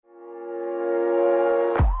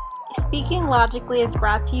Speaking Logically is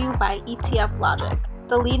brought to you by ETF Logic,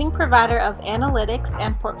 the leading provider of analytics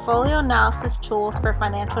and portfolio analysis tools for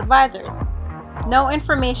financial advisors. No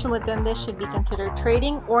information within this should be considered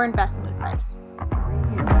trading or investment advice.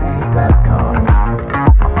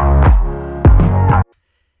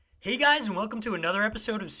 Hey guys, and welcome to another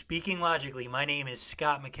episode of Speaking Logically. My name is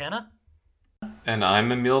Scott McKenna. And I'm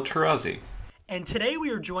Emil Tarazi. And today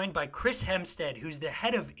we are joined by Chris Hempstead, who's the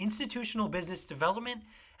head of institutional business development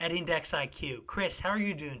at Index IQ. Chris, how are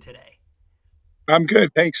you doing today? I'm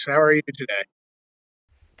good, thanks. How are you today?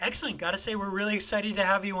 Excellent. Got to say, we're really excited to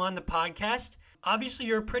have you on the podcast. Obviously,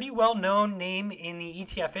 you're a pretty well known name in the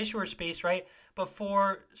ETF issuer space, right? But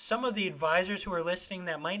for some of the advisors who are listening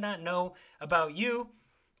that might not know about you,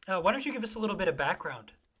 why don't you give us a little bit of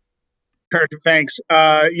background? Sure, thanks.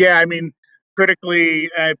 Critically,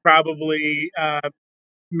 I probably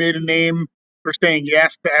made a name for saying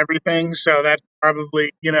yes to everything. So that's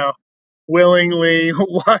probably, willingly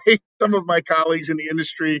why some of my colleagues in the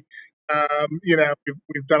industry,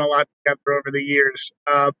 we've done a lot together over the years.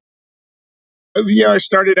 I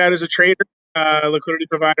started out as a trader, liquidity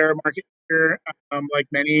provider, market maker, like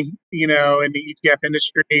many, in the ETF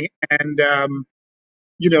industry.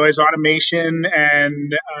 As automation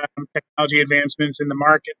and technology advancements in the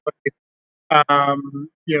market,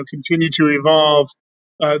 continue to evolve,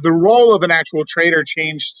 the role of an actual trader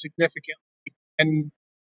changed significantly and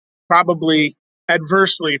probably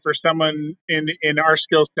adversely for someone in our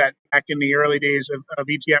skill set back in the early days of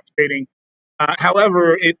ETF trading.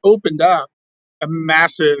 However, it opened up a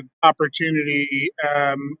massive opportunity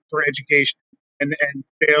for education and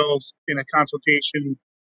sales in a consultation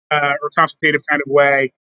or consultative kind of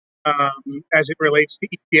way as it relates to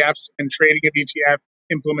ETFs and trading of ETF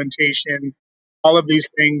implementation, all of these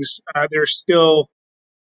things. There's still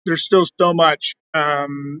so much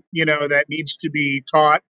that needs to be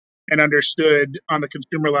taught and understood on the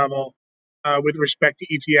consumer level with respect to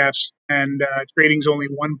ETFs, and trading is only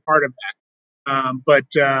one part of that.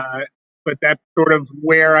 But that's sort of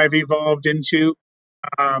where I've evolved into.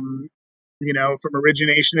 Um, from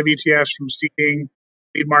origination of ETFs, from seeding,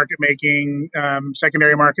 lead market making,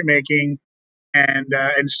 secondary market making, and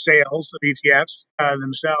sales of ETFs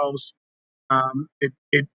themselves.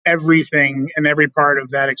 Everything and every part of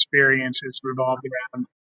that experience is revolved around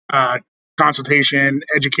uh, consultation,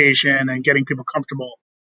 education, and getting people comfortable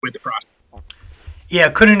with the process. Yeah,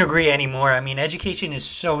 couldn't agree anymore. I mean, education is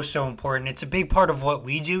so important. It's a big part of what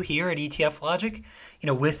we do here at ETF Logic.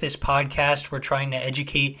 With this podcast, we're trying to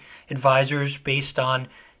educate advisors based on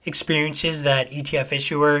experiences that ETF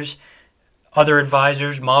issuers, other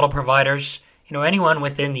advisors, model providers, anyone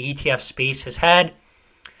within the ETF space has had.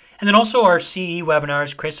 And then also our CE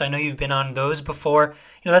webinars. Chris, I know you've been on those before.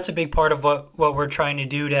 That's a big part of what we're trying to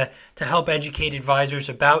do to help educate advisors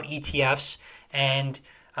about ETFs. And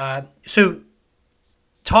so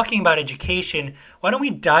talking about education, why don't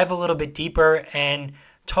we dive a little bit deeper and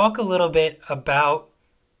talk a little bit about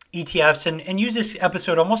ETFs and use this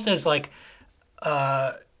episode almost as like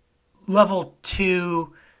a level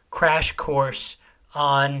 2 crash course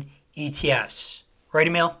on ETFs. Right,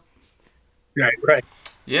 Emil? Right, right.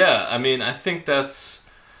 Yeah, I mean, I think that's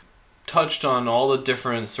touched on all the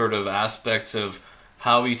different sort of aspects of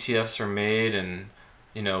how ETFs are made, and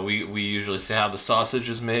we usually say how the sausage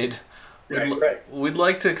is made. We'd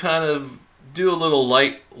like to kind of do a little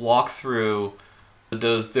light walkthrough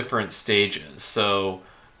those different stages. So,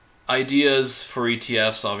 ideas for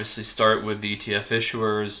ETFs obviously start with the ETF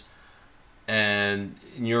issuers, and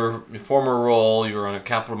in your former role, you were on a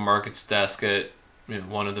capital markets desk at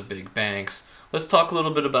one of the big banks. Let's talk a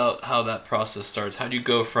little bit about how that process starts. How do you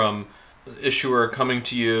go from the issuer coming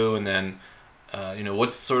to you, and then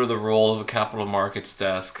what's sort of the role of a capital markets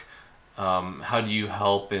desk? How do you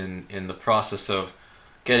help in the process of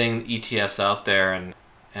getting ETFs out there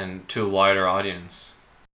and to a wider audience?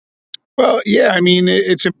 Well, yeah,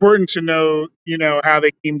 it's important to know, how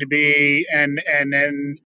they came to be, and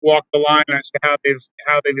then walk the line as to how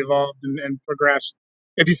they've evolved and progressed.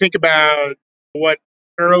 If you think about what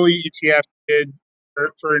early ETFs did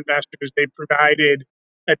for investors, they provided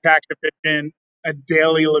a tax efficient, a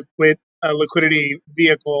daily liquidity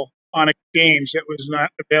vehicle on exchange that was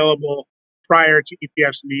not available prior to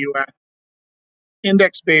ETFs in the U.S.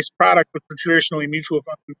 Index-based products, which were traditionally mutual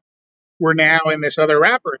funds, were now in this other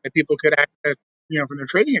wrapper that people could access, from their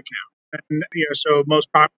trading account. And so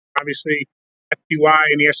most popular, obviously, SPY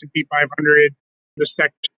and the S&P 500, the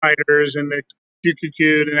sector spiders and the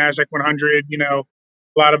QQQ and Nasdaq 100.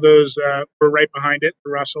 A lot of those were right behind it.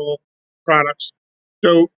 The Russell products.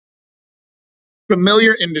 So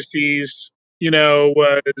familiar indices,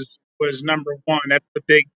 was number one. That's the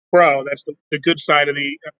big pro. That's the good side of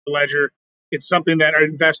the ledger. It's something that our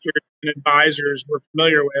investors and advisors were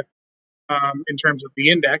familiar with in terms of the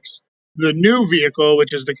index. The new vehicle,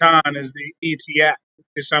 which is the con, is the ETF,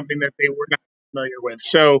 is something that they were not familiar with.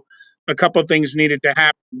 So a couple of things needed to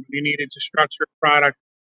happen. We needed to structure a product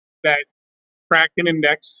that tracked an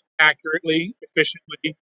index accurately,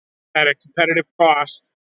 efficiently, at a competitive cost,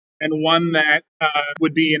 and one that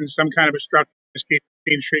would be in some kind of a structure, in this case,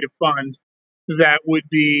 exchange traded fund, that would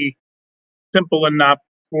be simple enough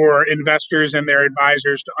for investors and their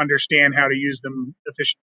advisors to understand how to use them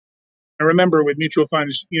efficiently. And remember, with mutual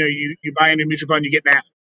funds, you buy into a mutual fund, you get an app.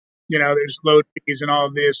 There's load fees and all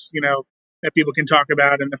of this, that people can talk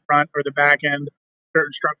about in the front or the back end,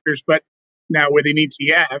 certain structures. But now with an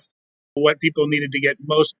ETF, what people needed to get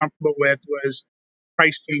most comfortable with was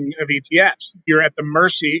pricing of ETFs. You're at the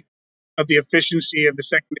mercy of the efficiency of the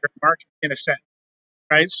secondary market in a sense,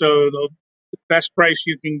 right? So the best price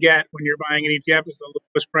you can get when you're buying an ETF is the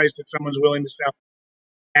lowest price that someone's willing to sell,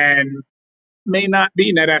 and may not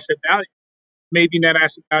be net asset value, maybe net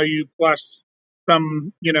asset value plus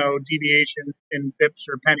some, deviation in pips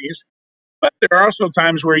or pennies. But there are also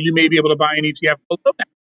times where you may be able to buy an ETF below that.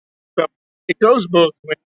 So it goes both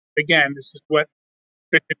ways. Again, this is what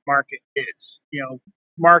efficient market is.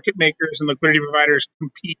 Market makers and liquidity providers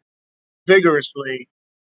compete vigorously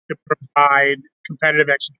to provide competitive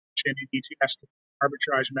execution in ETFs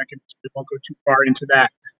arbitrage mechanisms. We won't go too far into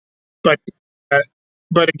that. But uh,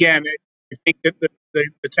 but again, I think that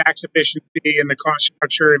the tax efficiency and the cost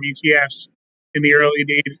structure of ETFs in the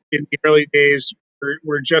early days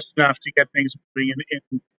were just enough to get things moving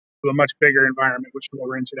into a much bigger environment, which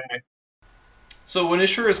we're in today. So when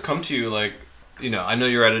issuers come to you, I know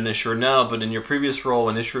you're at an issuer now, but in your previous role,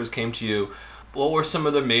 when issuers came to you, what were some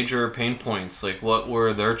of the major pain points? Like, what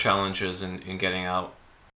were their challenges in getting out?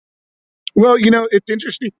 Well, it's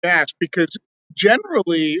interesting to ask because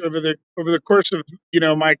generally over the course of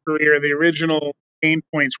my career, the original pain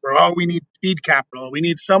points were, oh, we need seed capital, we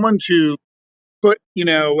need someone to put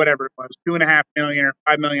whatever it was, 2.5 million or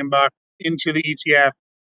 5 million bucks into the ETF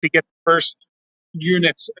to get the first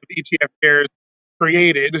units of ETF shares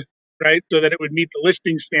created, right, so that it would meet the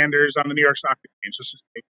listing standards on the New York Stock Exchange.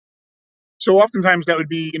 So oftentimes that would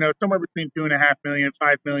be somewhere between 2.5 million and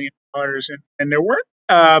 $5 million, and there weren't.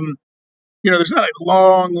 There's not a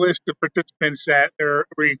long list of participants that were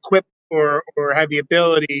equipped or had the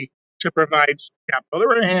ability to provide capital. There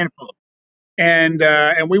were a handful, and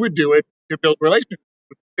we would do it to build relationships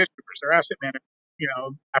with distributors or asset managers.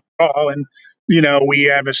 After all, and we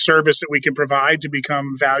have a service that we can provide to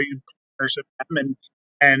become valued partners of them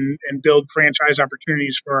and build franchise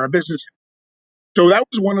opportunities for our business. So that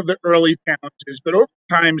was one of the early challenges, but over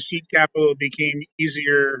time, seed capital became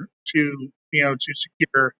easier to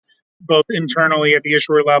secure, both internally at the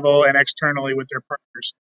issuer level and externally with their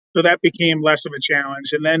partners. So that became less of a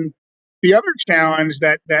challenge. And then the other challenge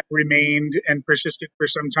that remained and persisted for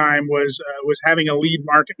some time was having a lead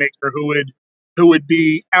market maker who would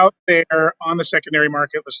be out there on the secondary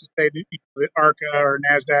market. Let's just say the ARCA or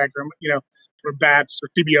Nasdaq or BATS or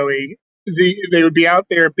CBOE. They would be out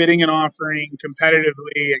there bidding and offering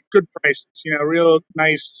competitively at good prices. Real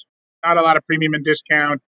nice, not a lot of premium and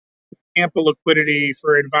discount, ample liquidity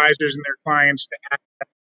for advisors and their clients to act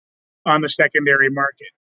on the secondary market.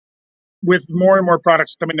 With more and more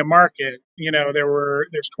products coming to market,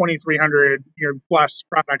 there's 2,300 plus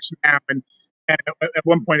products now, and at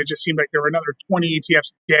one point it just seemed like there were another 20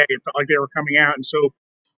 ETFs a day. It felt like they were coming out, and so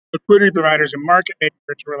liquidity providers and market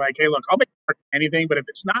makers were like, "Hey, look, I'll make anything, but if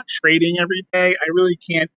it's not trading every day, I really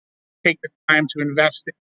can't take the time to invest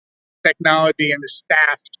in technology and the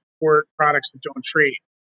staff to support products that don't trade."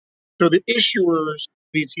 So the issuers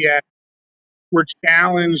of ETF were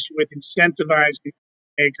challenged with incentivizing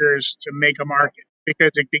makers to make a market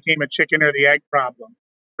because it became a chicken or the egg problem,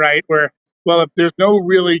 right? Where, well, if there's no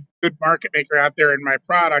really good market maker out there in my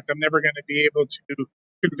product, I'm never going to be able to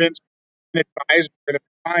convince an advisor or the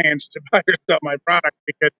clients to buy or sell my product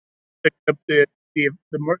because the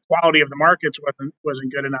quality of the markets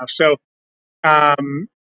wasn't good enough. So um,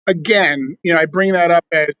 again, I bring that up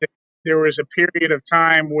as there was a period of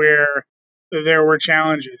time where there were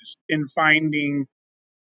challenges in finding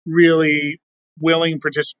really willing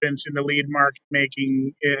participants in the lead market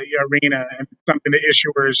making arena, and something that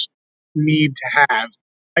issuers need to have.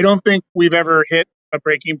 I don't think we've ever hit a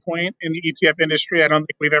breaking point in the ETF industry. I don't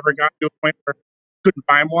think we've ever gotten to a point where we couldn't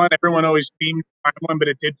find one. Everyone always seemed to find one, but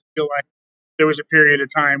it did feel like there was a period of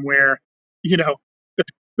time where, you know, the,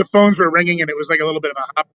 the phones were ringing and it was like a little bit of a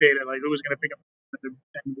hot potato, like who was going to pick up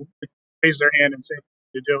and raise their hand and say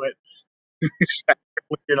to do it.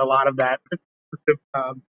 We did a lot of that.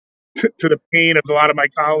 to the pain of a lot of my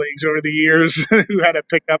colleagues over the years who had to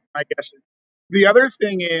pick up my guesses. The other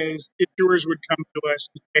thing is, issuers would come to us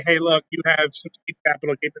and say, "Hey, look, you have some seed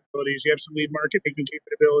capital capabilities, you have some lead market making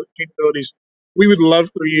capabilities. We would love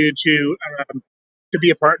for you to be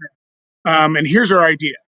a partner. And here's our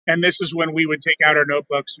idea." And this is when we would take out our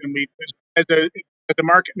notebooks and we, as a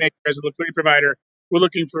market maker, as a liquidity provider, we're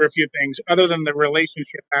looking for a few things other than the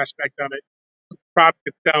relationship aspect of it. The product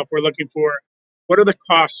itself, we're looking for what are the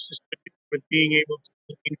costs with being able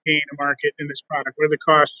to maintain a market in this product? What are the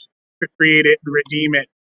costs to create it and redeem it?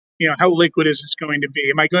 How liquid is this going to be?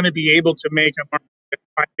 Am I going to be able to make a market that's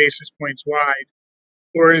 5 basis points wide,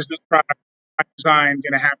 or is this product by design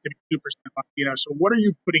going to have to be 2% wide? So what are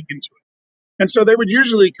you putting into it? And so they would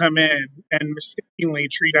usually come in and mistakenly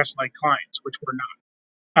treat us like clients, which we're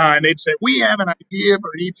not. And they'd say, "We have an idea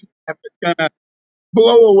for an ETF that's going to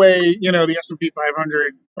blow away, the S&P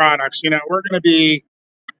 500 products. We're going to be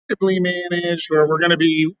actively managed, or we're going to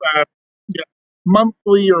be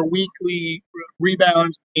monthly or weekly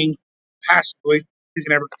rebalancing passively. You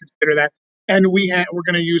can ever consider that. And we're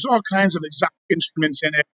going to use all kinds of exotic instruments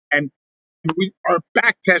in it, and our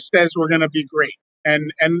back test says we're going to be great."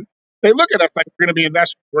 And they look at us like we're going to be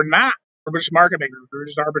investors. We're not. We're just market makers. We're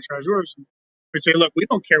just arbitrageurs. We say, "Look, we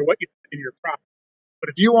don't care what you put in your product, but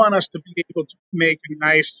if you want us to be able to make a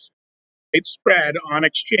nice spread on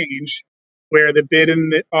exchange, where the bid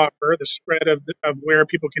and the offer, the spread of where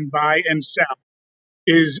people can buy and sell,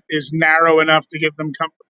 is narrow enough to give them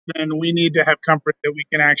comfort, then we need to have comfort that we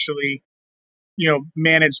can actually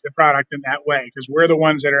manage the product in that way, because we're the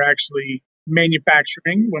ones that are actually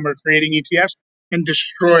manufacturing when we're creating ETFs and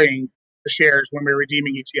destroying the shares when we're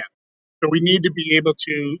redeeming ETFs. So we need to be able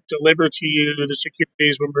to deliver to you the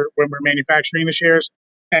securities when we're manufacturing the shares,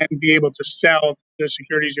 and be able to sell the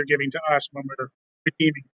securities you're giving to us when we're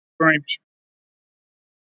redeeming.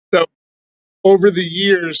 So over the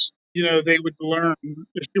years, they would learn,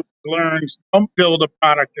 don't build a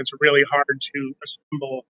product that's really hard to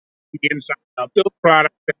assemble from the inside out. Build a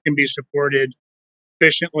product that can be supported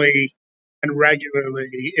efficiently and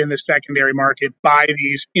regularly in the secondary market by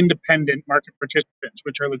these independent market participants,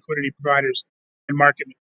 which are liquidity providers and market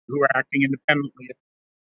makers who are acting independently.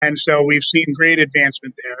 And so we've seen great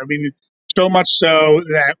advancement there. I mean, so much so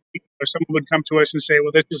that someone would come to us and say,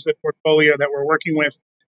 "Well, this is the portfolio that we're working with.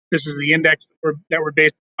 This is the index that we're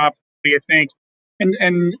based off. What do you think?"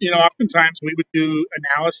 And oftentimes we would do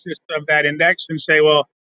analysis of that index and say, "Well,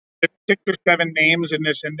 there's 6 or 7 names in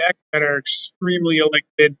this index that are extremely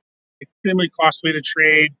illiquid, extremely costly to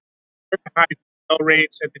trade, high sell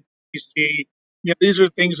rates at the DTC. These are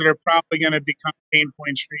things that are probably going to become pain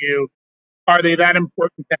points for you. Are they that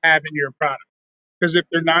important to have in your product? Because if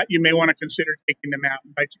they're not, you may want to consider taking them out.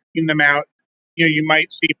 And by taking them out, you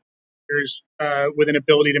might see with an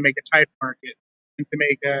ability to make a tighter market and to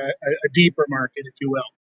make a deeper market, if you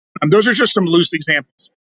will." Those are just some loose examples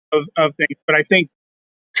of things. But I think,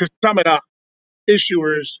 to sum it up,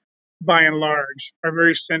 issuers, by and large, are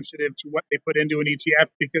very sensitive to what they put into an ETF,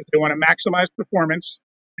 because they want to maximize performance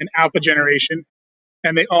and alpha generation.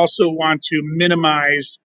 And they also want to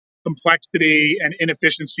minimize complexity and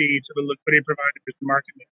inefficiency to the liquidity providers and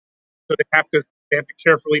market makers. So they have to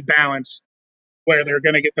carefully balance where they're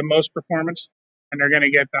going to get the most performance and they're going to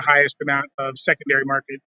get the highest amount of secondary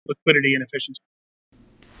market liquidity and efficiency.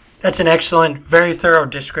 That's an excellent, very thorough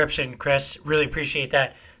description, Chris. Really appreciate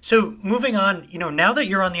that. So moving on, now that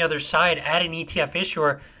you're on the other side at an ETF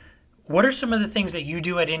issuer, what are some of the things that you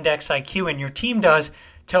do at Index IQ and your team does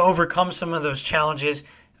to overcome some of those challenges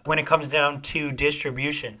when it comes down to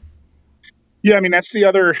distribution? Yeah, I mean, that's the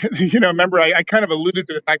other, remember, I kind of alluded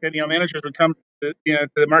to the fact that, managers would come to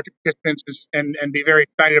the market participants and be very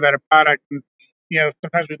excited about a product. And,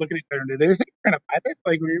 sometimes we look at each other and do they think we're going to buy that?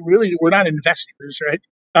 Like, we're not investors, right?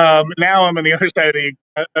 Now I'm on the other side of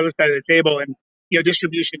the table, and,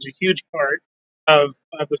 distribution is a huge part of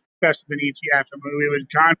the success of an ETF. And we would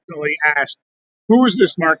constantly ask, who is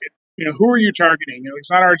this market? Who are you targeting?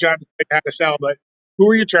 It's not our job to say how to sell, but who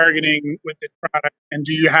are you targeting with this product? And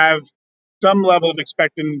do you have some level of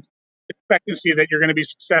expectancy that you're going to be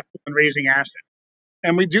successful in raising assets?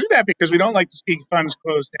 And we do that because we don't like to see funds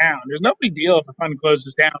close down. There's no big deal if a fund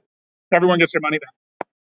closes down. Everyone gets their money back.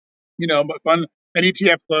 But an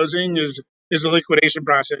ETF closing is a liquidation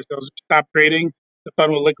process. They'll stop trading. The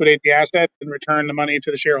fund will liquidate the asset and return the money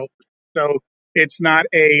to the shareholders. So it's not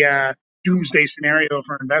a doomsday scenario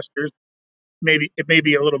for investors. Maybe it may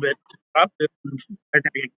be a little bit up. They're going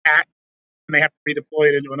to get cash and they have to redeploy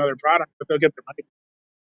it into another product, but they'll get their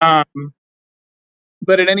money.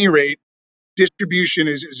 But at any rate, distribution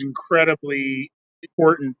is incredibly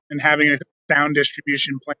important, and having a sound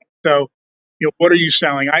distribution plan. So, what are you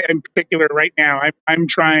selling? In particular, right now, I'm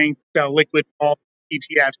trying to sell liquid alt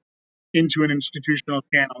ETFs into an institutional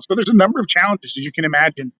channel. So there's a number of challenges, as you can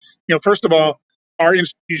imagine. First of all, are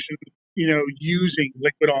institutions, using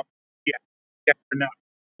liquid alt ETFs? Yes or no?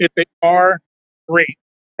 If they are, great.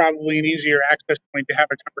 Probably an easier access point to have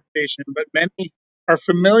a conversation. But many are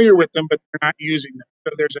familiar with them, but they're not using them.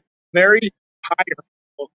 So there's a very high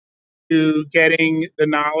hurdle to getting the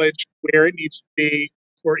knowledge where it needs to be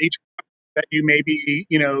for each that you may be,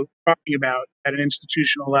 talking about at an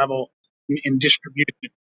institutional level in distribution.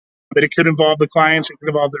 But it could involve the clients, it could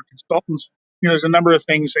involve their consultants. There's a number of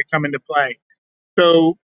things that come into play.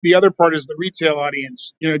 So the other part is the retail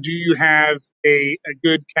audience. Do you have a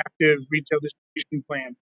good captive retail distribution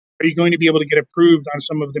plan? Are you going to be able to get approved on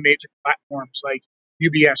some of the major platforms like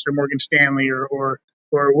UBS or Morgan Stanley or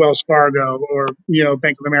Wells Fargo or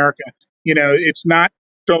Bank of America? It's not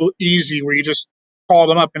so easy where you just call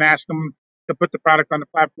them up and ask them to put the product on the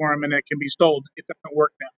platform and it can be sold. It doesn't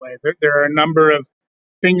work that way. There are a number of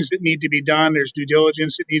things that need to be done. There's due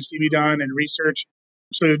diligence that needs to be done and research.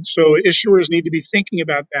 So issuers need to be thinking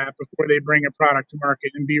about that before they bring a product to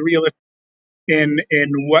market and be realistic in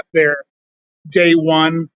what their day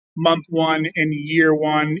one, month one, and year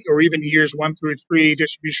one, or even years 1 through 3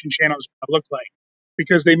 distribution channels look like,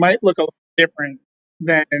 because they might look a lot different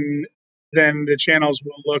than the channels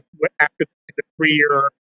will look after the 3 year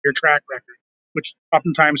track record, which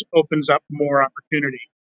oftentimes opens up more opportunity.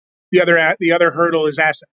 The other hurdle is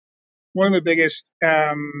asset. One of the biggest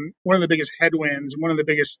headwinds, one of the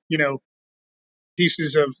biggest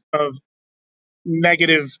pieces of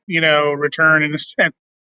negative return in a sense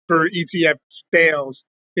for ETF sales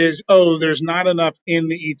is, there's not enough in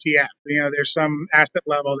the ETF. There's some asset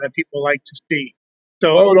level that people like to see.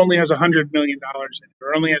 So, it only has $100 million in it,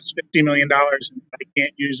 or only has $50 million in it. I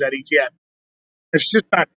can't use that ETF. It's just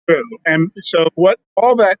not true. And so, what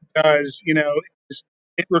all that does, is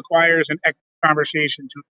it requires an extra conversation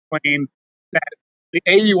to explain that the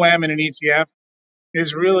AUM in an ETF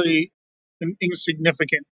is really an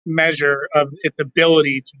insignificant measure of its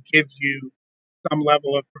ability to give you some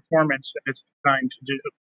level of performance that it's designed to do.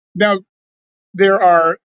 Now, there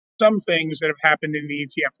are some things that have happened in the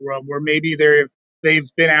ETF world where maybe they've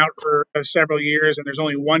been out for several years and there's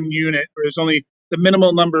only one unit, or there's only the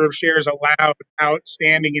minimal number of shares allowed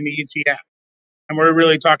outstanding in the ETF. And we're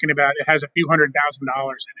really talking about, it has a few $100,000 in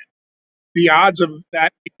it. The odds of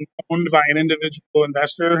that being owned by an individual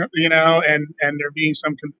investor, and there being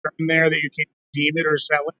some concern there that you can't redeem it or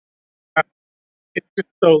sell it, it's just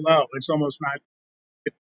so low. It's almost not.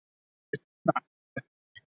 It's not.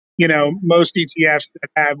 Most ETFs that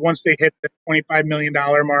have, once they hit the $25 million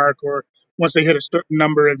mark, or once they hit a certain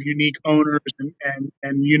number of unique owners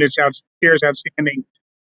and units out, shares outstanding,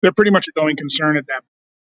 they're pretty much a going concern at that point.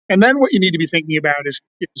 And then what you need to be thinking about is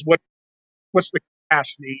what's the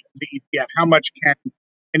capacity of the ETF? How much can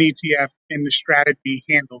an ETF in the strategy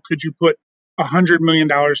handle? Could you put $100 million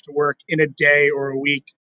to work in a day or a week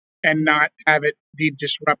and not have it be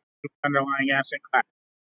disruptive to the underlying asset class?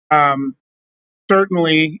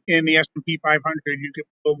 Certainly, in the S&P 500, you could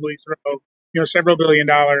probably throw several $1 billion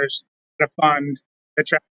at a fund that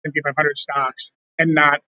tracks S&P 500 stocks and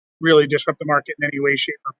not really disrupt the market in any way,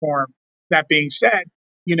 shape, or form. That being said,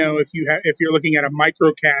 if you're looking at a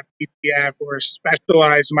micro cap ETF or a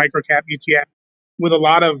specialized micro cap ETF with a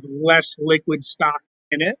lot of less liquid stock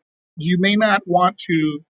in it, you may not want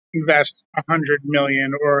to invest 100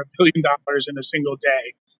 million or $1 billion in a single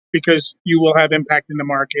day, because you will have impact in the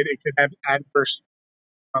market. It could have adverse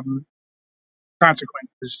um,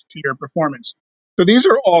 consequences to your performance. So these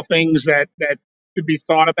are all things that should be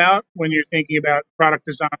thought about when you're thinking about product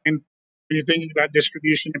design, when you're thinking about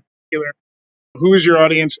distribution in particular. Who is your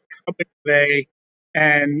audience? How big are they?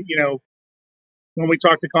 And when we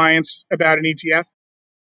talk to clients about an ETF,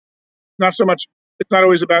 not so much. It's not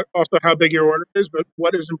always about also how big your order is, but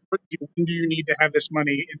what is important to you. When do you need to have this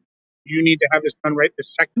money? Do you need to have this done right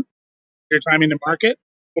this second? Your time in the market,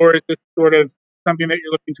 or is this sort of something that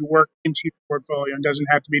you're looking to work into your portfolio and doesn't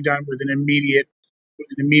have to be done with an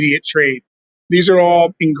immediate trade? These are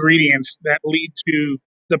all ingredients that lead to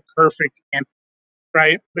the perfect answer,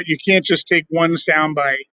 right? But you can't just take one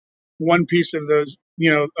soundbite, one piece of those,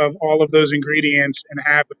 of all of those ingredients, and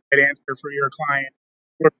have the right answer for your client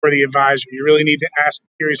or for the advisor. You really need to ask a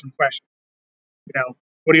series of questions.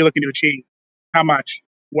 What are you looking to achieve? How much?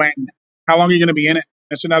 When? How long are you going to be in it?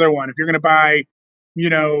 That's another one. If you're going to buy,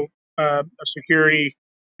 a security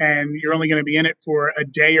and you're only going to be in it for a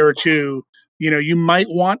day or two, you might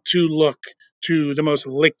want to look to the most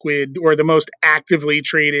liquid or the most actively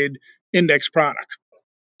traded index product.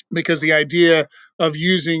 because the idea of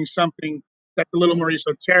using something that's a little more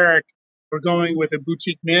esoteric or going with a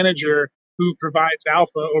boutique manager who provides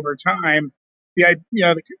alpha over time, the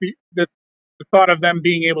thought of them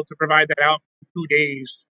being able to provide that out in 2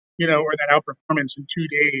 days, or that outperformance in 2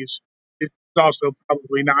 days is also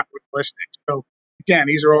probably not realistic. So again,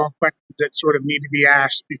 these are all questions that sort of need to be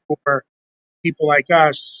asked before people like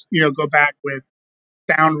us, go back with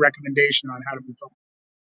sound recommendation on how to move forward.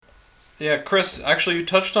 Yeah, Chris, actually, you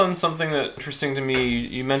touched on something that interesting to me.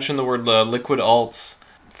 You mentioned the word liquid alts.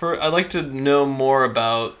 I'd like to know more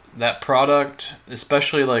about that product,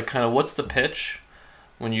 especially like kind of what's the pitch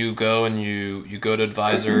when you go and you go to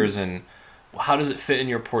advisors, and how does it fit in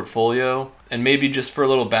your portfolio? And maybe just for a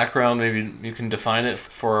little background, maybe you can define it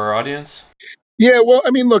for our audience. Yeah, well, I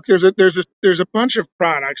mean, look, there's a bunch of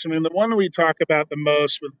products. I mean, the one we talk about the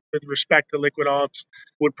most with respect to liquid alts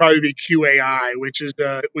would probably be QAI, which is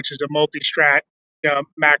a multi-strat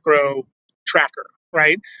macro tracker,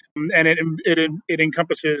 right? And it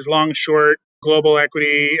encompasses long, short, global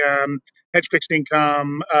equity, hedge fixed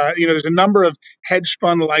income. There's a number of hedge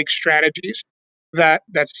fund like strategies that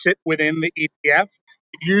sit within the ETF.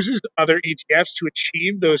 It uses other ETFs to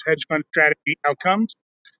achieve those hedge fund strategy outcomes.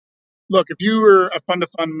 Look, if you were a fund to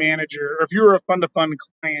fund manager, or if you were a fund to fund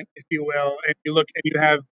client, if you will, and you look and you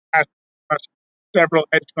have assets across several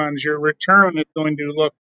hedge funds, your return is going to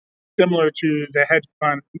look similar to the hedge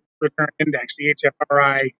fund return index, the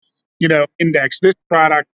HFRI, index. This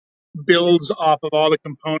product builds off of all the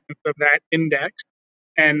components of that index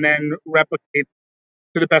and then replicates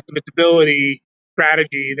to the best of its ability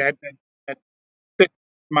strategy that fixed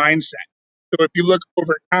mindset. So if you look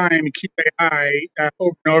over time, QAI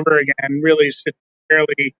over and over again really sits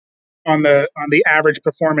fairly on the average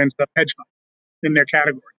performance of hedge funds in their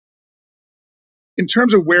category. In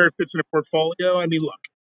terms of where it fits in a portfolio, I mean, look,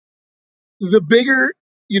 the bigger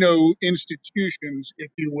institutions,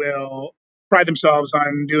 if you will, pride themselves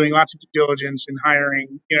on doing lots of due diligence and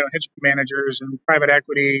hiring hedge fund managers and private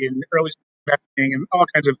equity and early investing and all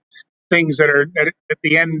kinds of things that are at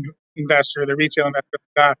the end investor, the retail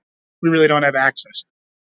investor, we really don't have access.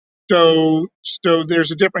 So there's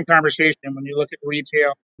a different conversation when you look at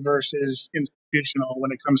retail versus institutional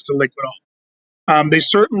when it comes to liquid alt. They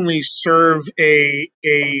certainly serve a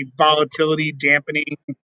volatility dampening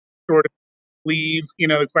sort of sleeve.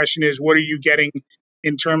 The question is, what are you getting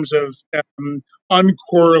in terms of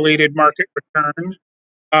uncorrelated market return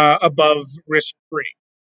above risk free?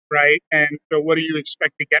 Right? And so what do you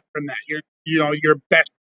expect to get from that? Your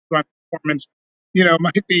best run performance,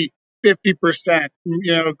 might be 50%,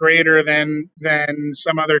 greater than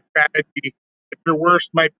some other strategy. But your worst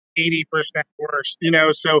might be 80% worse,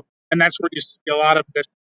 so and that's where you see a lot of this.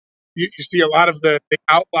 You see a lot of the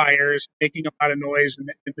outliers making a lot of noise in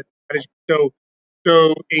the strategy.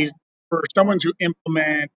 For someone to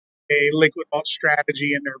implement a liquid alt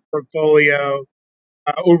strategy in their portfolio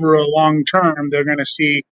over a long term, they're going to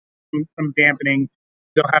see some dampening.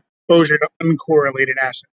 They'll have exposure to uncorrelated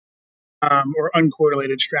assets or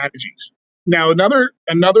uncorrelated strategies. Now, another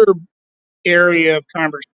area of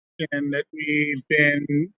conversation that we've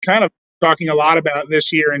been kind of talking a lot about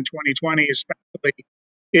this year in 2020, especially,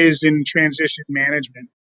 is in transition management.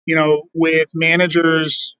 With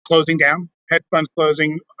managers closing down, hedge funds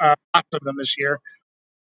closing, lots of them this year,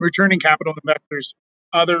 returning capital to investors,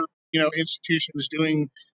 other institutions doing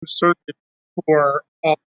searches for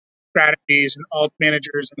alt strategies and alt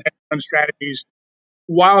managers and hedge fund strategies.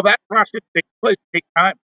 While that process takes place, it takes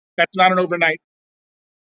time. That's not an overnight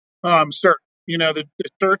search. The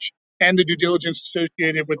search and the due diligence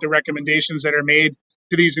associated with the recommendations that are made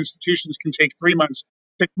to these institutions can take 3 months,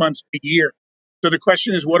 6 months, a year. So the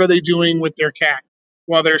question is, what are they doing with their cash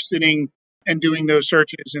while they're sitting and doing those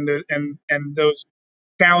searches and those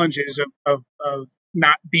challenges of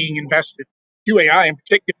not being invested? QAI in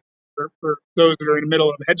particular, for those that are in the middle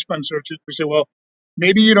of hedge fund searches, we say, well,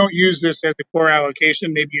 maybe you don't use this as a core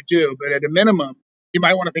allocation, maybe you do, but at a minimum, you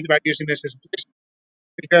might want to think about using this as a placement,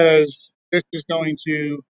 because this is going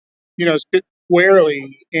to, sit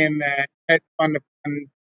squarely in that hedge fund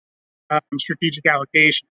strategic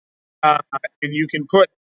allocation. And you can put,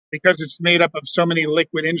 because it's made up of so many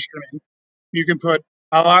liquid instruments, you can put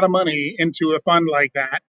a lot of money into a fund like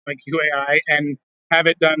that, like UAI, and have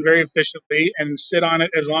it done very efficiently and sit on it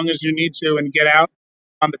as long as you need to and get out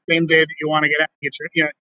on the same day that you want to get out.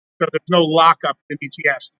 So there's no lockup in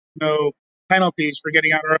ETFs, no penalties for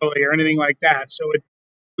getting out early or anything like that. So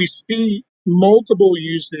we see multiple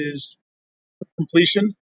uses of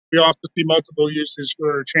completion. We also see multiple uses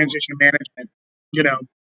for transition management.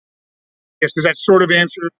 Yes, does that sort of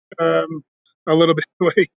answer a little bit?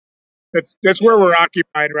 That's where we're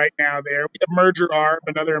occupied right now. There, we have Merger Arb,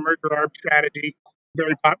 another Merger Arb strategy,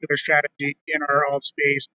 very popular strategy in our alt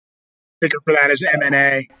space. Ticker for that is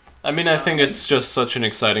MNA. I mean, I think it's just such an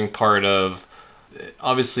exciting part of,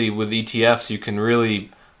 obviously, with ETFs, you can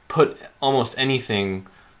really put almost anything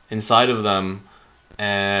inside of them,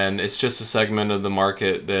 and it's just a segment of the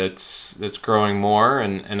market that's growing more,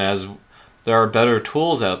 and as there are better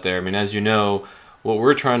tools out there. I mean, as you know, what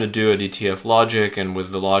we're trying to do at ETF Logic and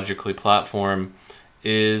with the Logically platform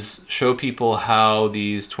is show people how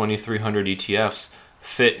these 2,300 ETFs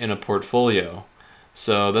fit in a portfolio.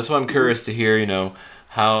 So that's why I'm curious to hear,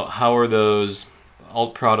 how are those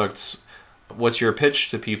alt products? What's your pitch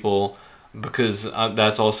to people? Because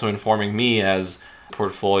that's also informing me as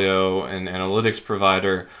portfolio and analytics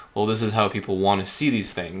provider. Well, this is how people want to see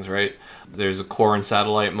these things, right? There's a core and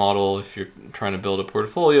satellite model if you're trying to build a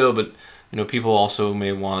portfolio, but people also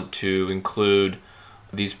may want to include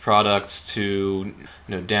these products to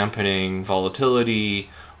dampening volatility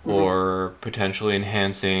or potentially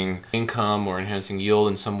enhancing income or enhancing yield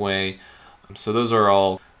in some way. So those are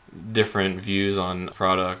all different views on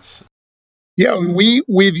products. Yeah, we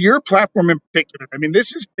with your platform in particular. I mean,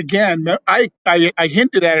 this is again. I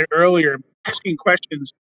hinted at it earlier. Asking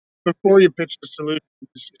questions before you pitch the solution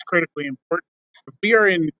is critically important. If we are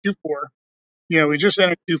in Q4, we just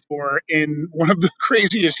entered Q4 in one of the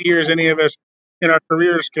craziest years any of us in our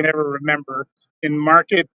careers can ever remember in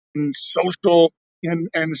market and social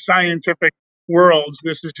and scientific worlds.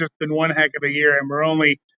 This has just been one heck of a year, and we're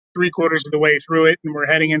only three-quarters of the way through it, and we're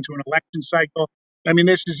heading into an election cycle. I mean,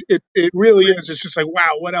 this is it. It really is. It's just like,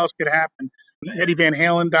 wow, what else could happen? Eddie Van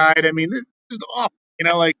Halen died. I mean, this is awful.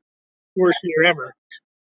 Like worst year ever.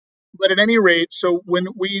 But at any rate, so when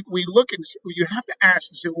we look and you have to ask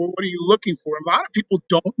and say, well, what are you looking for? A lot of people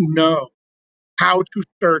don't know how to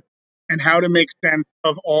search and how to make sense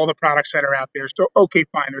of all the products that are out there. So, okay,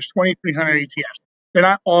 fine. There's 2,300 ETFs. They're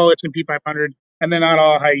not all S&P 500, and they're not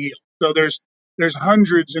all high yield. So there's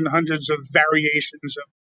hundreds and hundreds of variations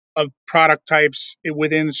of product types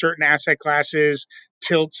within certain asset classes,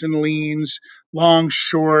 tilts and leans, long,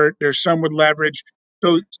 short. There's some with leverage.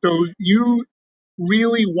 So you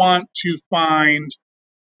really want to find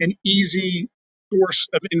an easy source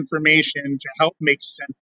of information to help make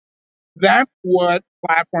sense. That's what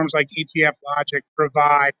platforms like ETF Logic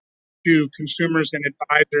provide to consumers and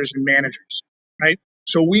advisors and managers, right?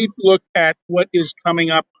 So we've looked at what is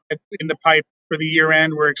coming up in the pipe for the year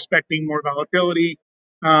end. We're expecting more volatility.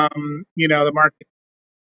 The market,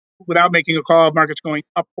 without making a call, if market's going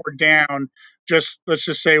up or down, let's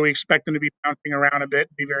just say we expect them to be bouncing around a bit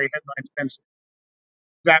and be very headline sensitive.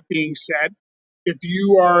 That being said, if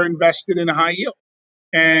you are invested in a high yield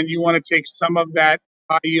and you want to take some of that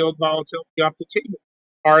high yield volatility off the table,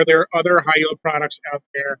 are there other high yield products out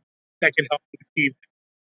there that can help you achieve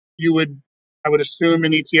that? I would assume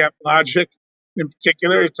in ETF Logic in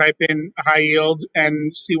particular, type in high yield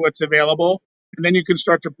and see what's available. And then you can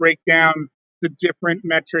start to break down the different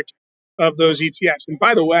metrics of those ETFs. And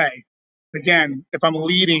by the way, again, if I'm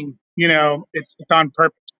leading, it's on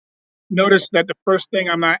purpose. Notice that the first thing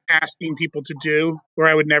I'm not asking people to do, or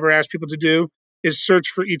I would never ask people to do, is search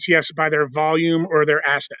for ETFs by their volume or their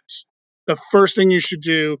assets. The first thing you should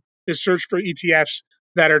do is search for ETFs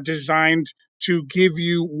that are designed to give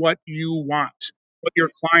you what you want, what your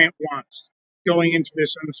client wants going into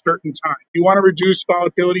this uncertain time. You want to reduce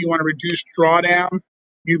volatility, you want to reduce drawdown,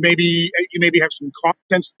 you maybe have some cost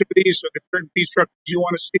sensitivities, so there's certain fee structures you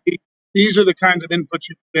want to see. These are the kinds of inputs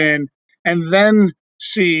you put in, and then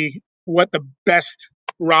see what the best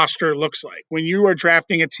roster looks like. When you are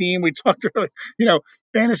drafting a team, we talked earlier,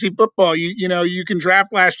 fantasy football, you can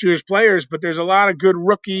draft last year's players, but there's a lot of good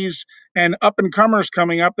rookies and up and comers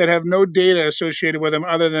coming up that have no data associated with them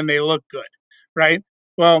other than they look good, right?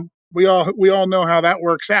 Well, we all know how that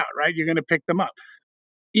works out, right? You're going to pick them up.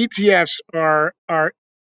 ETFs are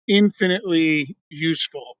infinitely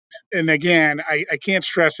useful. And again, I can't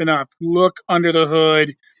stress enough, look under the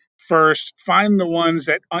hood first, find the ones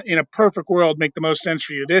that in a perfect world make the most sense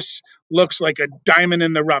for you. This looks like a diamond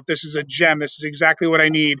in the rough. This is a gem. This is exactly what I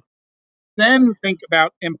need. Then think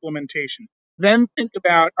about implementation. Then think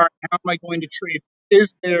about, all right, how am I going to trade?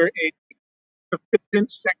 Is there a sufficient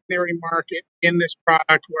secondary market in this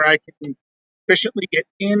product where I can efficiently get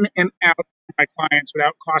in and out of my clients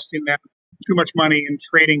without costing them too much money in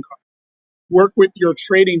trading costs? Work with your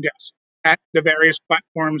trading desk at the various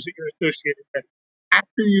platforms that you're associated with. After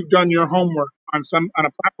you've done your homework on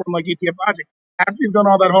a platform like ETF Logic, after you've done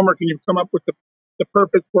all that homework and you've come up with the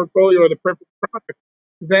perfect portfolio or the perfect product,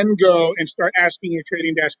 then go and start asking your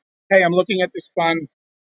trading desk, hey, I'm looking at this fund.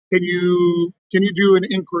 can you do an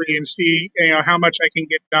inquiry and see how much I can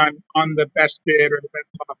get done on the best bid or the best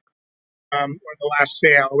offer, or the last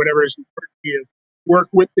sale or whatever is important to you. Work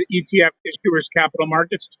with the ETF issuers capital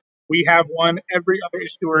markets. We have one. Every other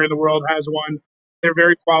issuer in the world has one. They're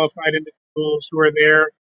very qualified individuals who are there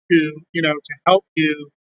to help you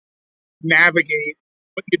navigate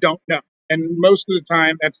what you don't know. And most of the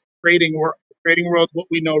time, that's trading world. Trading world is what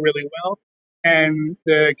we know really well, and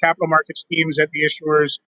the capital markets teams at the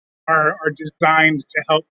issuers are designed to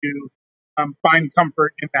help you find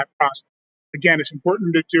comfort in that process. Again, it's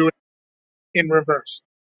important to do it in reverse.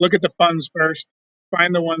 Look at the funds first,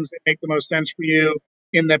 find the ones that make the most sense for you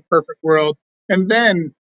in that perfect world, and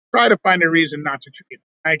then try to find a reason not to trade.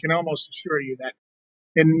 I can almost assure you that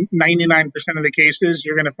in 99% of the cases,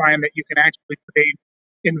 you're going to find that you can actually trade,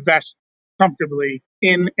 invest comfortably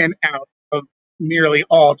in and out of nearly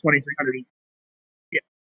all 2,300 ETFs. Yeah.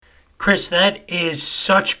 Chris, that is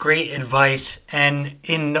such great advice. And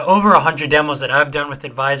in the over 100 demos that I've done with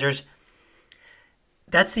advisors,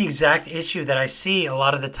 that's the exact issue that I see a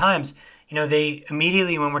lot of the times. They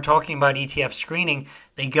immediately, when we're talking about ETF screening,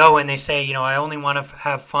 they go and they say, I only want to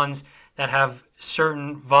have funds that have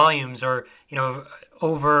certain volumes or,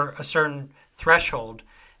 over a certain threshold.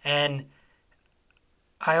 And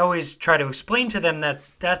I always try to explain to them that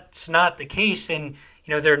that's not the case. And,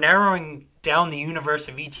 they're narrowing down the universe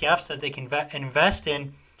of ETFs that they can invest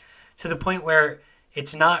in to the point where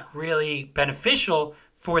it's not really beneficial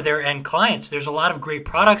for their end clients. There's a lot of great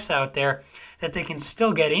products out there that they can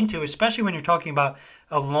still get into, especially when you're talking about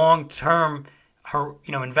a long-term,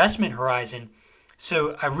 investment horizon.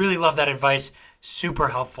 So I really love that advice. Super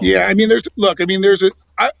helpful. Yeah, I mean,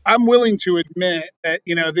 I'm willing to admit that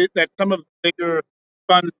that some of the bigger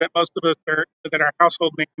funds that most of us that are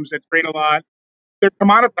household names that trade a lot, they're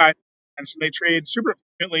commoditized, and so they trade super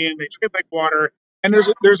efficiently and they trade like water. And there's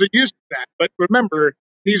a use to that. But remember,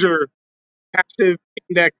 these are passive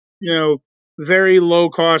index, very low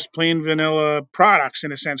cost, plain vanilla products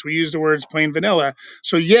in a sense. We use the words plain vanilla.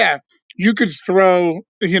 So yeah, you could throw,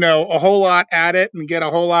 a whole lot at it and get a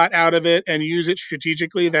whole lot out of it and use it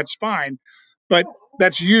strategically. That's fine. But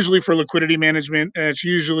that's usually for liquidity management, and it's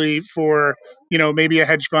usually for, maybe a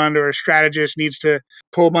hedge fund or a strategist needs to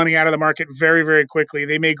pull money out of the market very, very quickly.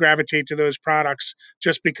 They may gravitate to those products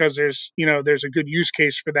just because there's a good use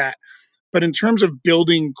case for that. But in terms of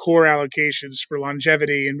building core allocations for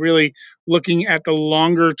longevity and really looking at the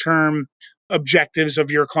longer term objectives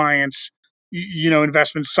of your clients,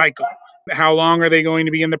 investment cycle, how long are they going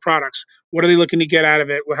to be in the products? What are they looking to get out of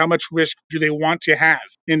it? How much risk do they want to have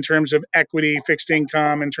in terms of equity, fixed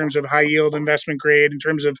income, in terms of high yield investment grade, in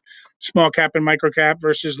terms of small cap and micro cap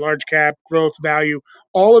versus large cap, growth, value?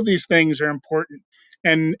 All of these things are important.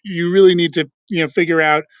 And you really need to, figure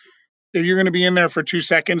out if you're going to be in there for 2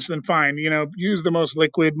 seconds, then fine. Use the most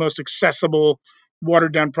liquid, most accessible,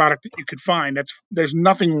 watered down product that you could find. There's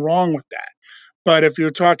nothing wrong with that. But if you're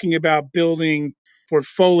talking about building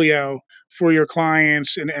portfolio for your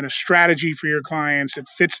clients and a strategy for your clients that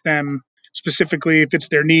fits them specifically, fits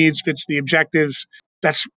their needs, fits the objectives,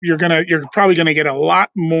 you're probably gonna get a lot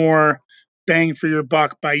more bang for your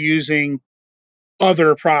buck by using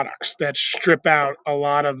other products that strip out a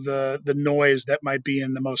lot of the noise that might be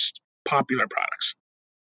in the most popular products.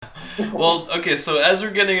 Well, okay, so as we're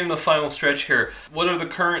getting in the final stretch here, what are the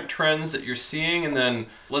current trends that you're seeing? And then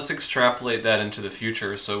let's extrapolate that into the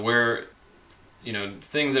future. So where,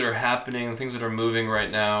 things that are happening, things that are moving right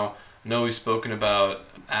now. I know we've spoken about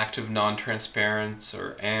active non-transparents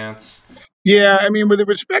or ants. Yeah, I mean, with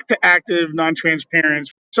respect to active non-transparents,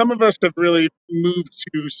 some of us have really moved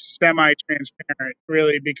to semi-transparent,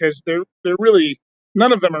 really, because they're really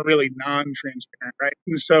none of them are really non-transparent, right?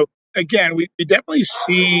 And so again, we definitely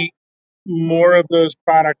see more of those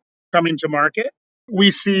products coming to market.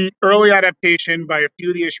 We see early adaptation by a few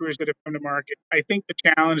of the issuers that have come to market. I think the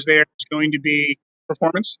challenge there is going to be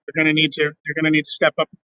performance. They're going to need to step up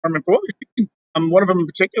and perform. And for what we've seen, one of them in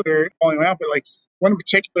particular, falling out, but like one in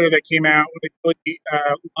particular that came out with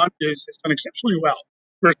the launches has done exceptionally well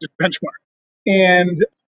versus benchmark. And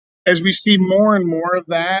as we see more and more of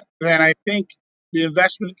that, then I think the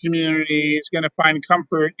investment community is going to find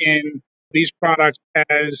comfort in these products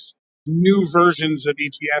as new versions of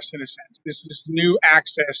ETFs in a sense. This is new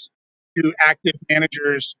access to active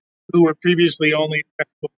managers who were previously only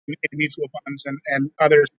accessible in mutual funds and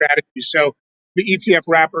other strategies. So the ETF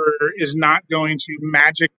wrapper is not going to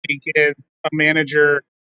magically give a manager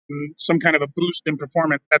some kind of a boost in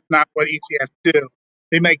performance. That's not what ETFs do.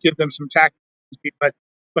 They might give them some tax, but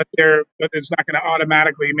it's not going to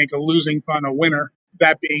automatically make a losing fund a winner.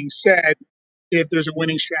 That being said, if there's a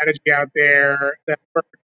winning strategy out there that works,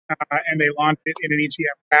 and they launch it in an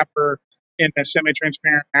ETF wrapper in a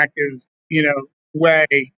semi-transparent, active, way.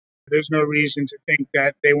 There's no reason to think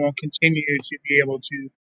that they won't continue to be able to,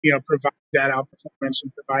 provide that outperformance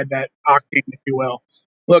and provide that octane, if you will.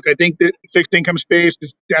 Look, I think that the fixed income space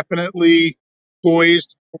is definitely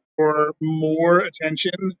poised for more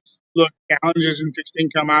attention. Look, challenges in fixed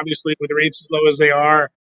income, obviously, with rates as low as they are,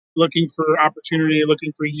 looking for opportunity,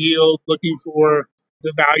 looking for yield, looking for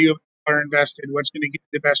the value of are invested, what's going to get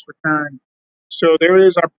the best return. So there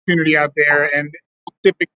is opportunity out there, and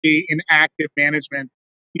typically in active management,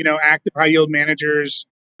 active high yield managers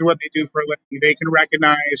do what they do for a living. They can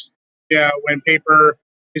recognize, when paper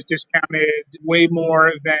is discounted way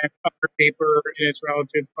more than other paper in its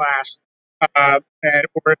relative class, and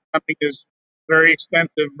or if something is very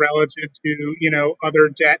expensive relative to other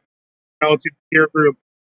debt relative to peer group.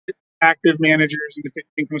 Active managers in the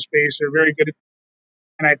fixed income space are very good at,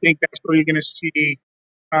 and I think that's where you're going to see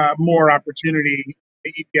more opportunity on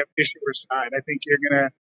the ETF issuer side. I think you're going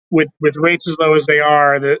to, with rates as low as they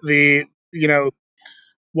are, the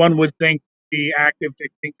one would think the active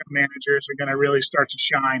fixed income managers are going to really start to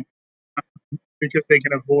shine because they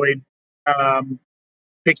can avoid um,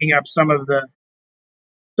 picking up some of the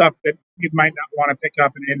stuff that you might not want to pick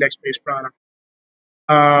up in an index based product.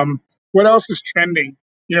 What else is trending?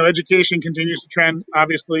 Education continues to trend.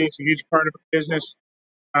 Obviously, it's a huge part of the business.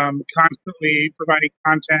 Constantly providing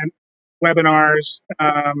content, webinars,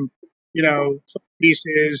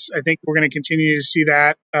 pieces. I think we're going to continue to see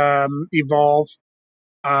that evolve.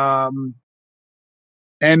 Um,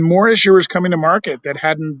 and more issuers coming to market that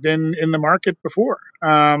hadn't been in the market before.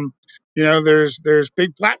 There's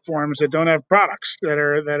big platforms that don't have products that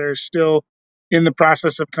are still in the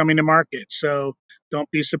process of coming to market. So don't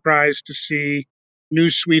be surprised to see new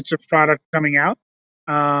suites of product coming out,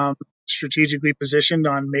 strategically positioned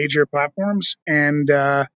on major platforms, and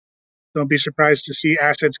don't be surprised to see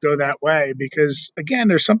assets go that way because again,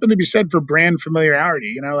 there's something to be said for brand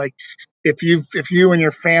familiarity. Like if you and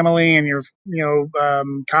your family and your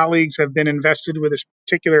colleagues have been invested with a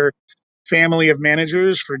particular family of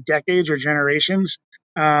managers for decades or generations,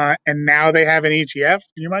 and now they have an ETF,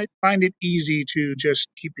 you might find it easy to just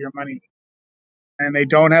keep your money. And they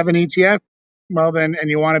don't have an ETF, well then, and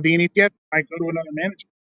you want to be an ETF, you might go to another manager.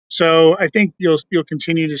 So I think you'll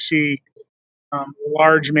continue to see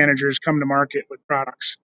large managers come to market with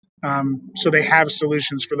products. So they have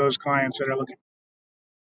solutions for those clients that are looking.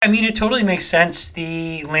 I mean, it totally makes sense.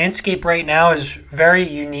 The landscape right now is very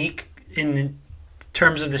unique in the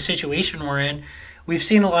terms of the situation we're in. We've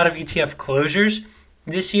seen a lot of ETF closures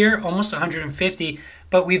this year, almost 150,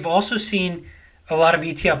 but we've also seen a lot of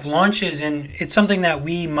ETF launches, and it's something that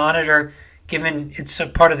we monitor given it's a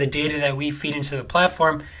part of the data that we feed into the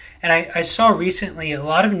platform. And I saw recently a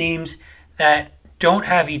lot of names that don't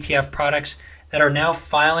have ETF products that are now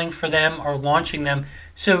filing for them or launching them.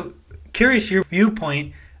 So, curious your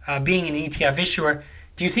viewpoint, being an ETF issuer,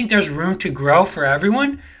 do you think there's room to grow for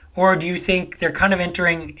everyone? Or do you think they're kind of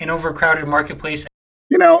entering an overcrowded marketplace?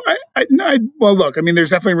 Well, look, I mean, there's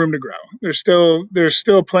definitely room to grow. There's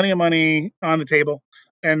still plenty of money on the table,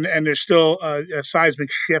 and there's still a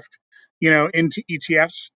seismic shift, into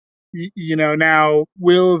ETFs. Now,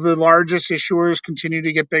 will the largest issuers continue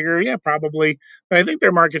to get bigger? Yeah, probably. But I think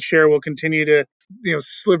their market share will continue to,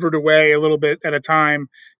 slivered away a little bit at a time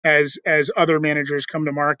as other managers come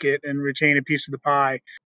to market and retain a piece of the pie.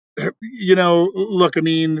 Look, I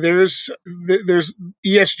mean, there's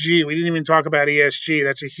ESG. We didn't even talk about ESG.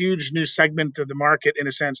 That's a huge new segment of the market in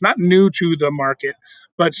a sense, not new to the market,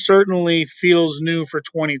 but certainly feels new for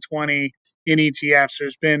 2020 in ETFs.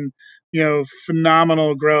 There's been,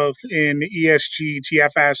 phenomenal growth in ESG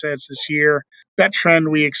ETF assets this year. That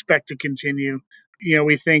trend we expect to continue.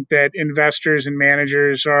 We think that investors and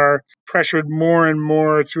managers are pressured more and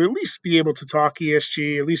more to at least be able to talk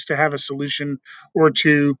ESG, at least to have a solution or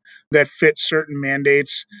two that fit certain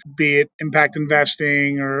mandates, be it impact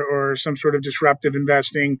investing or some sort of disruptive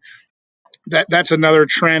investing. That's another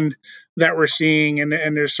trend that we're seeing, and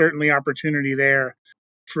there's certainly opportunity there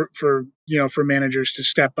for managers to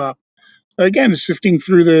step up. Again, sifting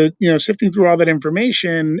through all that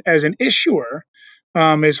information as an issuer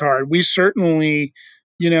is hard. We certainly,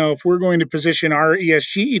 if we're going to position our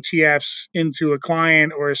ESG ETFs into a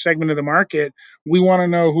client or a segment of the market, we want to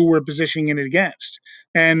know who we're positioning it against.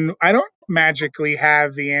 And I don't magically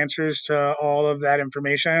have the answers to all of that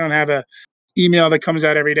information. I don't have a email that comes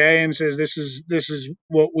out every day and says this is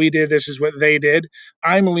what we did, this is what they did.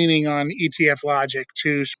 I'm leaning on ETF Logic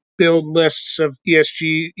to build lists of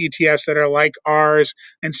ESG ETFs that are like ours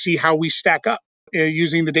and see how we stack up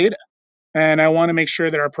using the data. And I want to make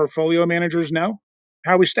sure that our portfolio managers know.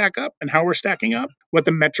 how we stack up and how we're stacking up, what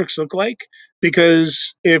the metrics look like.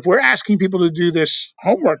 Because if we're asking people to do this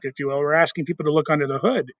homework, if you will, we're asking people to look under the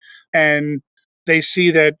hood and they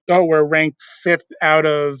see that, oh, we're ranked fifth out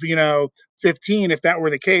of, 15, if that were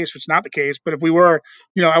the case, which is not the case. But if we were,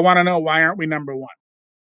 I want to know, why aren't we number one?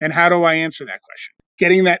 And how do I answer that question?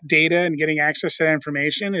 Getting that data and getting access to that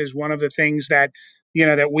information is one of the things that,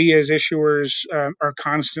 that we as issuers are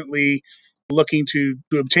constantly looking to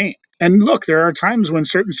obtain. And look, there are times when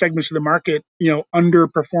certain segments of the market,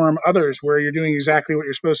 underperform others, where you're doing exactly what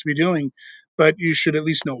you're supposed to be doing, but you should at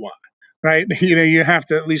least know why, right? You have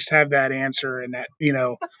to at least have that answer and that,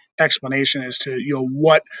 explanation as to,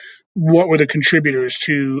 what were the contributors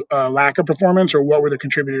to lack of performance, or what were the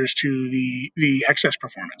contributors to the excess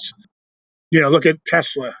performance. Look at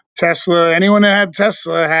Tesla. Anyone that had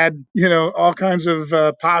Tesla had, all kinds of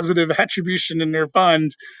positive attribution in their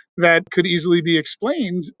fund that could easily be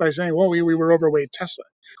explained by saying, well, we were overweight Tesla.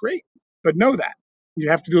 Great. But know that. You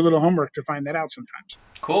have to do a little homework to find that out sometimes.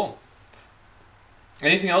 Cool.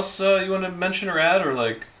 Anything else you want to mention or add, or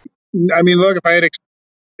like? I mean, look, if I had,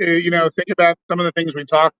 think about some of the things we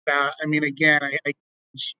talked about. I mean, again, I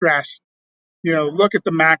stress, look at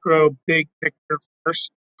the macro big picture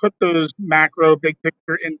first. Put those macro big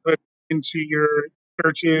picture input into your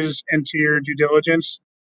searches, into your due diligence,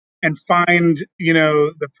 and find,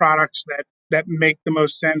 the products that make the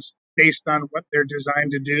most sense based on what they're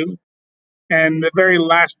designed to do. And the very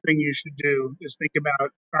last thing you should do is think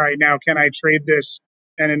about, all right, now can I trade this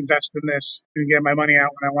and invest in this and get my money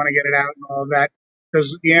out when I want to get it out and all of that?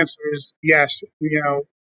 Because the answer is yes,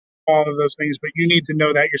 all of those things, but you need to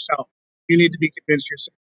know that yourself. You need to be convinced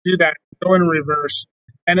yourself. Do that. Go in reverse.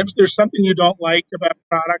 And if there's something you don't like about a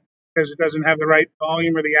product because it doesn't have the right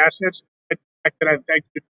volume or the assets, the fact that I've begged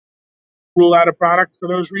you to rule out a product for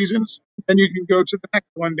those reasons, then you can go to the next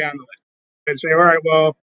one down the list and say, all right,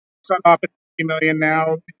 well, cut off at 50 million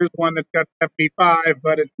now. Here's one that's got 75,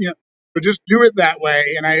 but so just do it that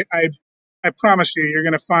way. And I promise you, you're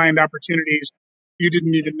going to find opportunities you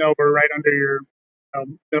didn't even know were right under your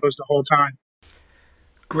nose the whole time.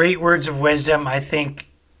 Great words of wisdom. I think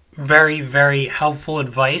very, very helpful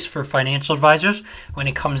advice for financial advisors when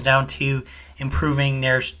it comes down to improving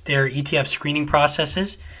their ETF screening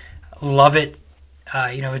processes. Love it.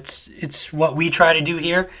 It's what we try to do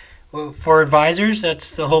here for advisors.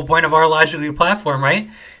 That's the whole point of our Logically platform,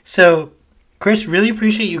 right? So, Chris, really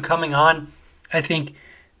appreciate you coming on. I think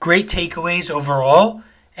great takeaways overall.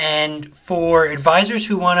 And for advisors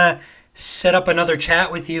who want to set up another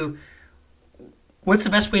chat with you, what's the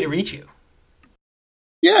best way to reach you?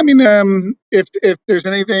 Yeah, I mean, if there's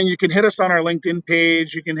anything, you can hit us on our LinkedIn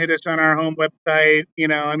page. You can hit us on our home website.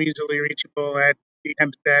 I'm easily reachable at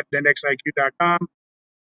hempstead@indexIQ.com.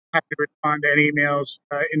 Happy to respond to any emails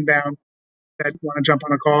inbound that want to jump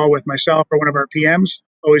on a call with myself or one of our PMs.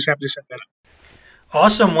 Always happy to set that up.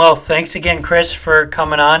 Awesome. Well, thanks again, Chris, for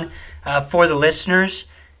coming on. For the listeners,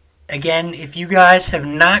 again, if you guys have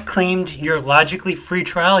not claimed your Logically free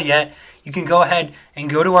trial yet, you can go ahead and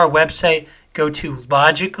go to our website. Go to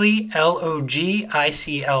Logically,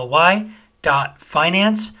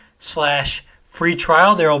 logicly.finance/free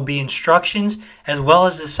trial. There will be instructions as well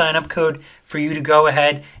as the sign-up code for you to go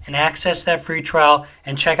ahead and access that free trial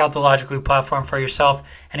and check out the Logically platform for yourself.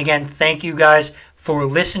 And again, thank you guys for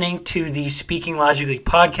listening to the Speaking Logically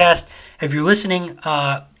podcast. If you're listening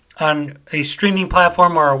on a streaming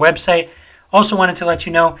platform or our website, also wanted to let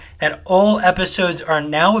you know that all episodes are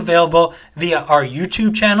now available via our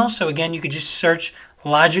YouTube channel. So again, you could just search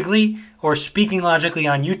Logically or Speaking Logically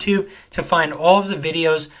on YouTube to find all of the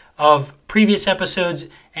videos of previous episodes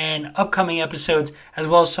and upcoming episodes, as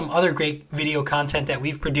well as some other great video content that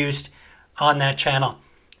we've produced on that channel.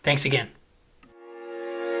 Thanks again.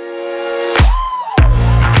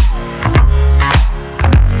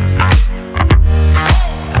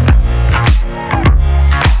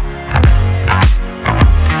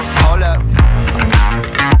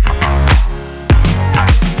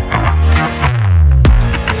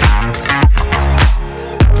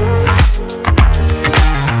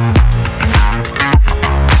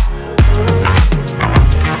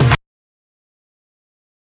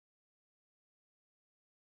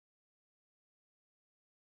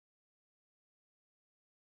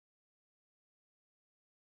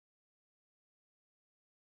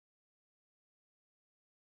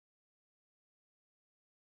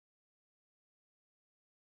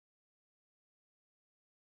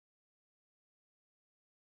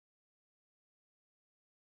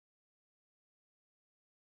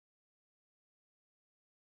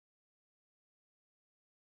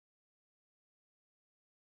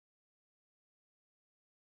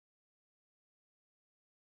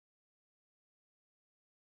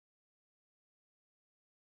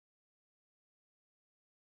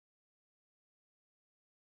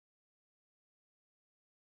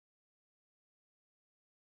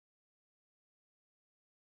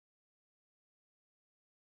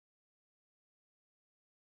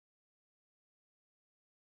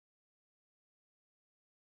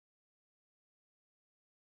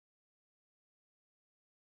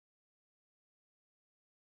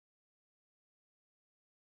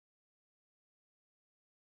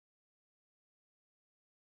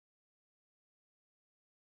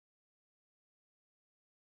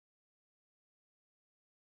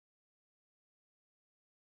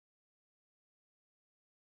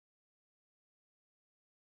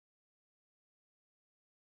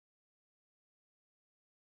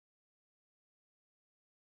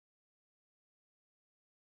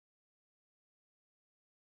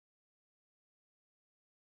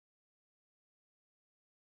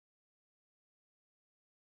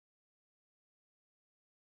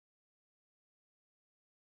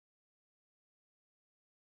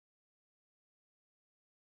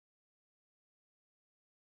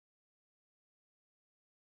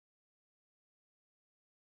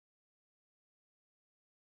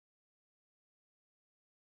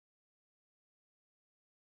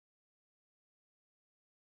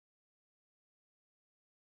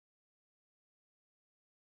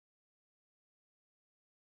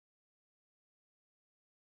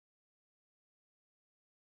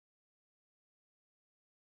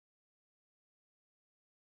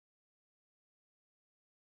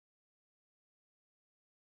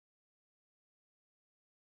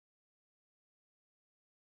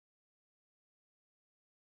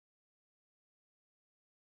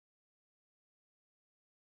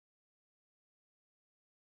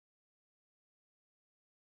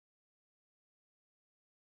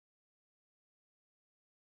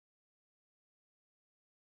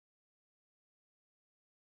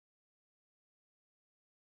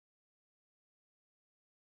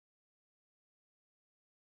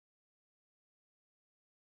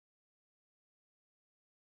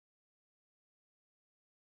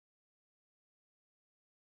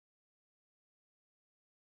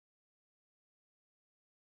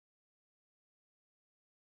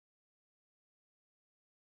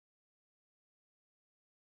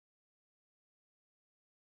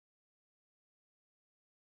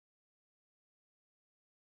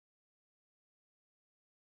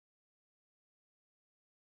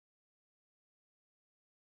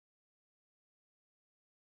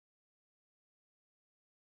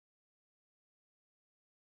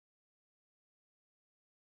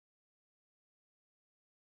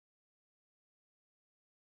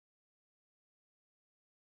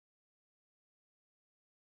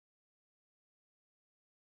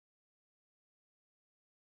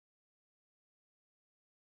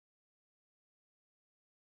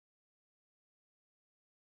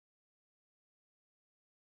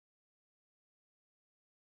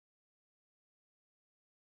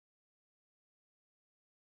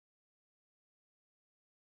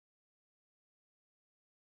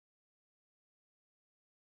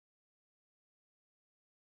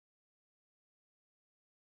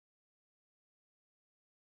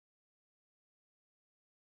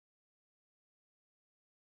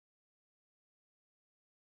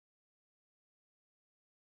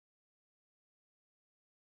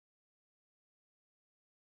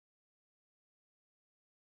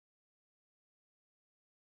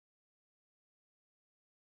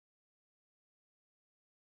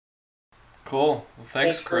 Cool. Well,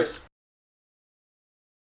 thanks, Chris.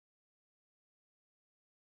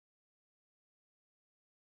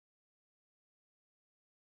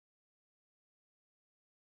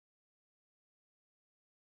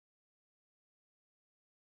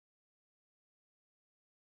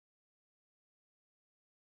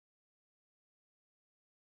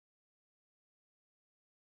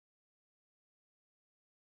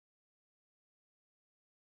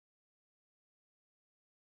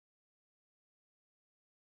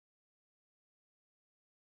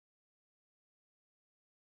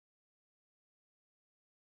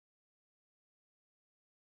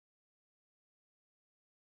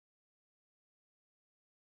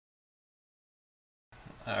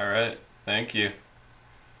 All right. Thank you.